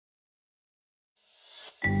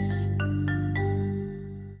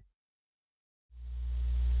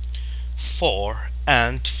4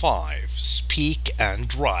 and 5. Speak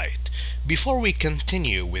and write. Before we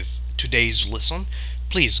continue with today's lesson,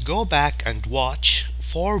 please go back and watch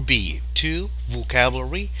 4B 2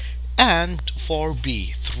 vocabulary and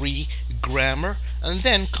 4B 3 grammar, and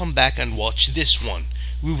then come back and watch this one.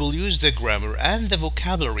 We will use the grammar and the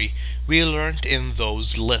vocabulary we learned in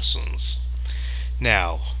those lessons.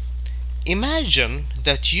 Now, imagine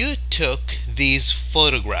that you took these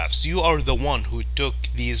photographs. You are the one who took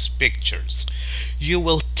these pictures. You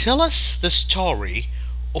will tell us the story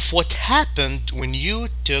of what happened when you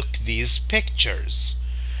took these pictures.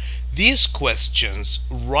 These questions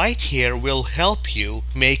right here will help you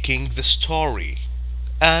making the story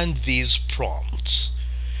and these prompts.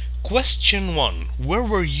 Question 1. Where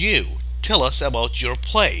were you? Tell us about your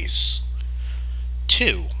place.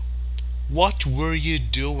 2. What were you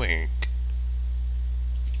doing?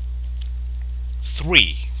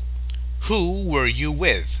 3. Who were you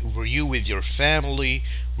with? Were you with your family?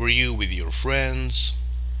 Were you with your friends?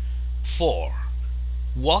 4.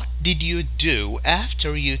 What did you do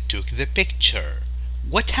after you took the picture?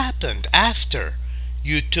 What happened after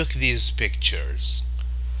you took these pictures?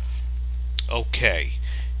 Okay,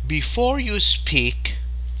 before you speak,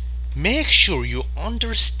 make sure you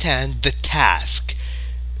understand the task.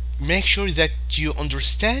 Make sure that you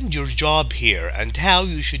understand your job here and how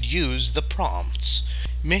you should use the prompts.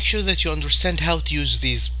 Make sure that you understand how to use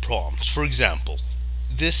these prompts. For example,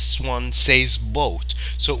 this one says boat.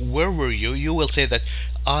 So where were you? You will say that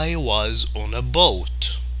I was on a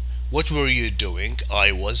boat. What were you doing?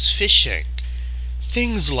 I was fishing.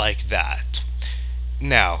 Things like that.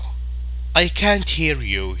 Now, I can't hear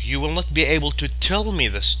you. You will not be able to tell me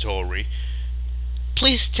the story.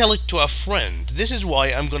 Please tell it to a friend. This is why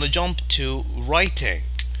I'm gonna jump to writing.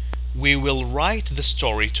 We will write the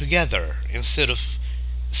story together. Instead of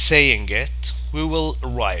saying it, we will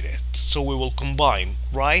write it. So we will combine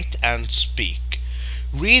write and speak.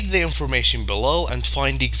 Read the information below and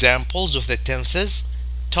find examples of the tenses,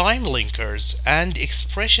 time linkers, and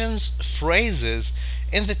expressions, phrases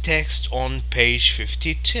in the text on page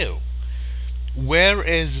 52. Where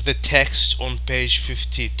is the text on page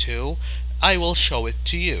 52? I will show it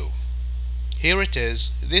to you. Here it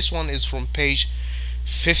is. This one is from page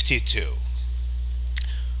 52.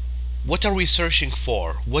 What are we searching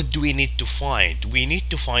for? What do we need to find? We need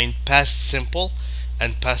to find past simple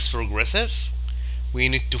and past progressive. We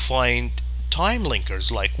need to find time linkers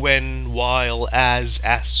like when, while, as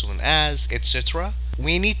soon as, etc.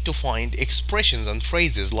 We need to find expressions and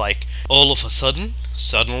phrases like all of a sudden,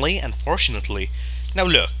 suddenly, and fortunately. Now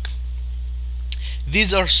look,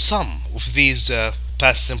 these are some of these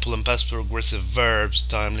past simple and past progressive verbs,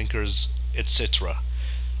 time linkers, etc.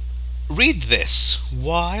 Read this.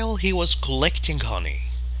 While he was collecting honey.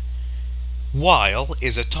 While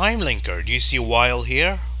is a time linker. Do you see while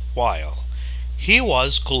here? While. He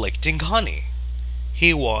was collecting honey.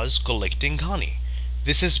 He was collecting honey.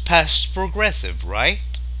 This is past progressive, right?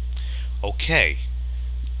 Okay.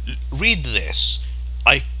 Read this.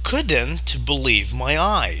 I couldn't believe my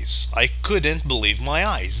eyes. I couldn't believe my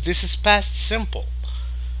eyes. This is past simple.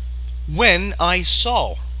 When I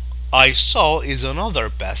saw. I saw is another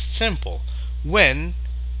past simple. When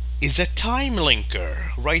is a time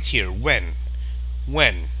linker. Right here. When.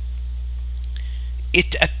 When.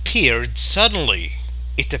 It appeared suddenly.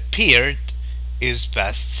 It appeared is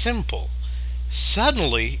past simple.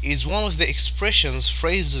 Suddenly is one of the expressions,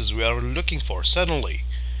 phrases we are looking for. Suddenly.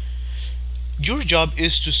 Your job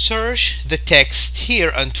is to search the text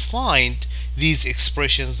here and find these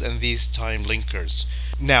expressions and these time linkers.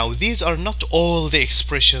 Now, these are not all the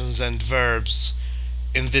expressions and verbs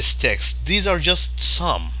in this text. These are just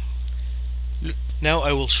some. Now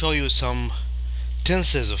I will show you some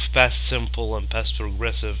tenses of past simple and past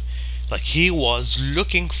progressive. Like he was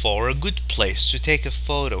looking for a good place to take a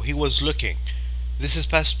photo. He was looking. This is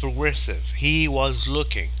past progressive. He was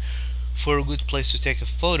looking for a good place to take a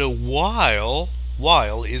photo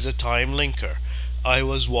while is a time linker. I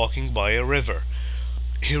was walking by a river.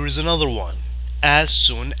 Here is another one. As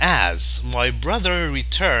soon as my brother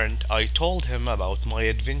returned, I told him about my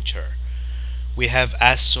adventure. We have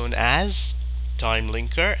as soon as, time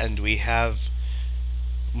linker, and we have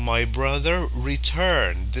my brother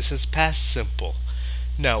returned. This is past simple.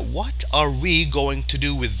 Now, what are we going to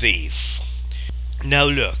do with these? Now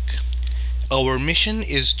look, our mission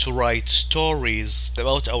is to write stories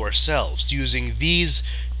about ourselves using these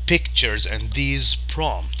pictures and these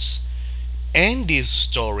prompts. Andy's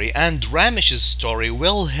story and Ramesh's story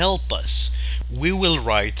will help us. We will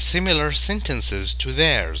write similar sentences to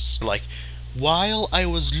theirs, like while I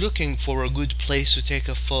was looking for a good place to take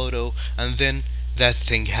a photo, and then that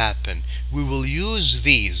thing happen. We will use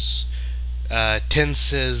these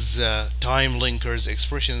tenses, time linkers,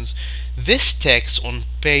 expressions. This text on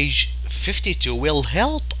page 52 will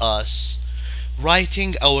help us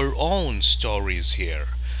writing our own stories here.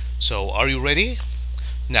 So are you ready?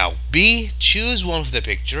 Now B, choose one of the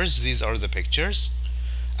pictures, these are the pictures,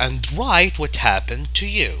 and write what happened to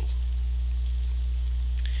you.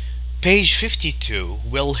 Page 52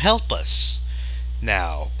 will help us.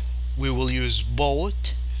 Now we will use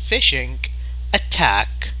boat, fishing,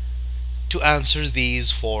 attack to answer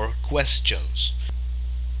these 4 questions.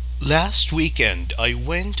 Last weekend I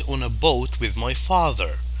went on a boat with my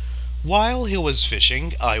father. While he was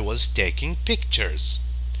fishing, I was taking pictures.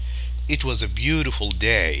 It was a beautiful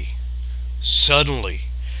day. Suddenly,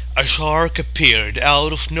 a shark appeared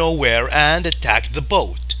out of nowhere and attacked the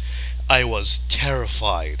boat. I was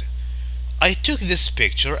terrified. I took this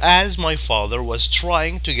picture as my father was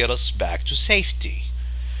trying to get us back to safety.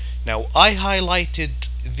 Now I highlighted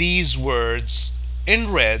these words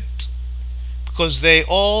in red because they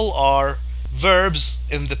all are verbs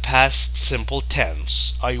in the past simple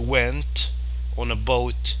tense. I went on a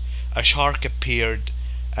boat, a shark appeared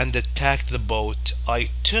and attacked the boat. I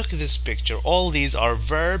took this picture. All these are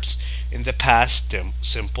verbs in the past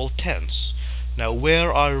simple tense. Now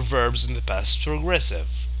where are verbs in the past progressive?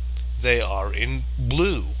 They are in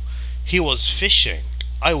blue. He was fishing.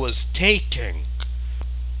 I was taking.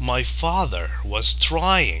 My father was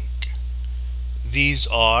trying. These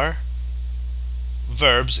are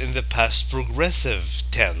verbs in the past progressive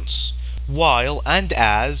tense. While and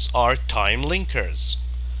as are time linkers.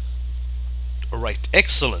 Alright,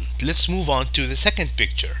 excellent. Let's move on to the second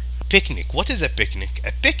picture. Picnic. What is a picnic?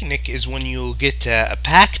 A picnic is when you get a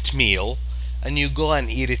packed meal and you go and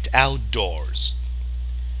eat it outdoors.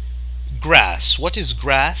 Grass. What is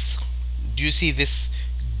grass? Do you see this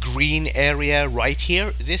green area right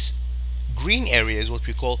here? This green area is what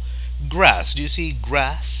we call grass. Do you see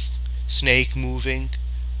grass? Snake moving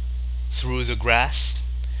through the grass.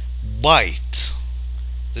 Bite.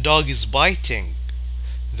 The dog is biting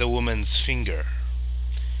the woman's finger.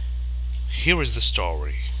 Here is the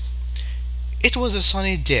story. It was a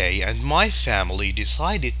sunny day and my family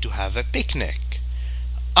decided to have a picnic.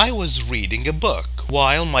 I was reading a book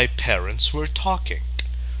while my parents were talking.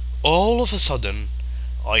 All of a sudden,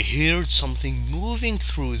 I heard something moving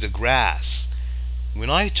through the grass. When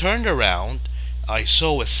I turned around, I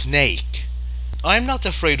saw a snake. I'm not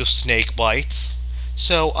afraid of snake bites,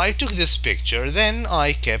 so I took this picture, then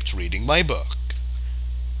I kept reading my book.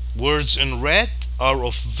 Words in red are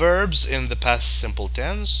of verbs in the past simple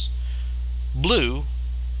tense. Blue,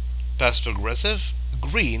 past progressive.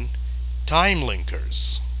 Green, time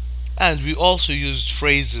linkers. And we also used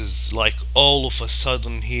phrases like all of a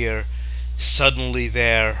sudden here, suddenly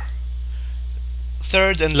there.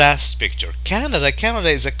 Third and last picture. Canada. Canada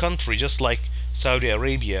is a country just like Saudi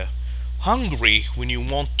Arabia. Hungry, when you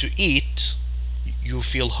want to eat, you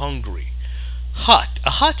feel hungry. Hut. A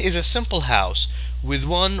hut is a simple house with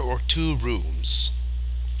 1 or 2 rooms.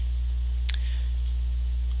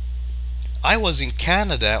 I was in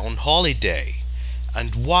Canada on holiday,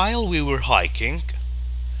 and while we were hiking,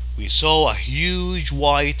 we saw a huge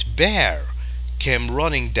white bear came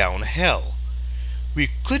running down a hill. We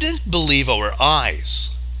couldn't believe our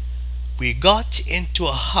eyes. We got into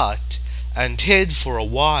a hut and hid for a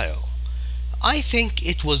while. I think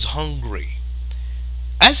it was hungry.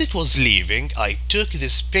 As it was leaving, I took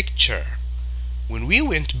this picture. When we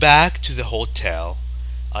went back to the hotel,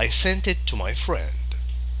 I sent it to my friend.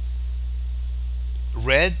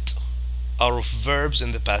 Red are of verbs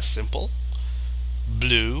in the past simple.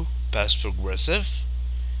 Blue, past progressive.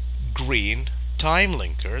 Green, time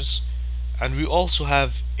linkers. And we also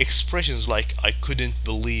have expressions like I couldn't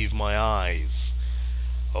believe my eyes.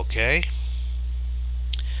 Okay?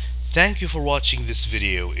 Thank you for watching this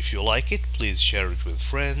video. If you like it, please share it with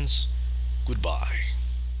friends. Goodbye.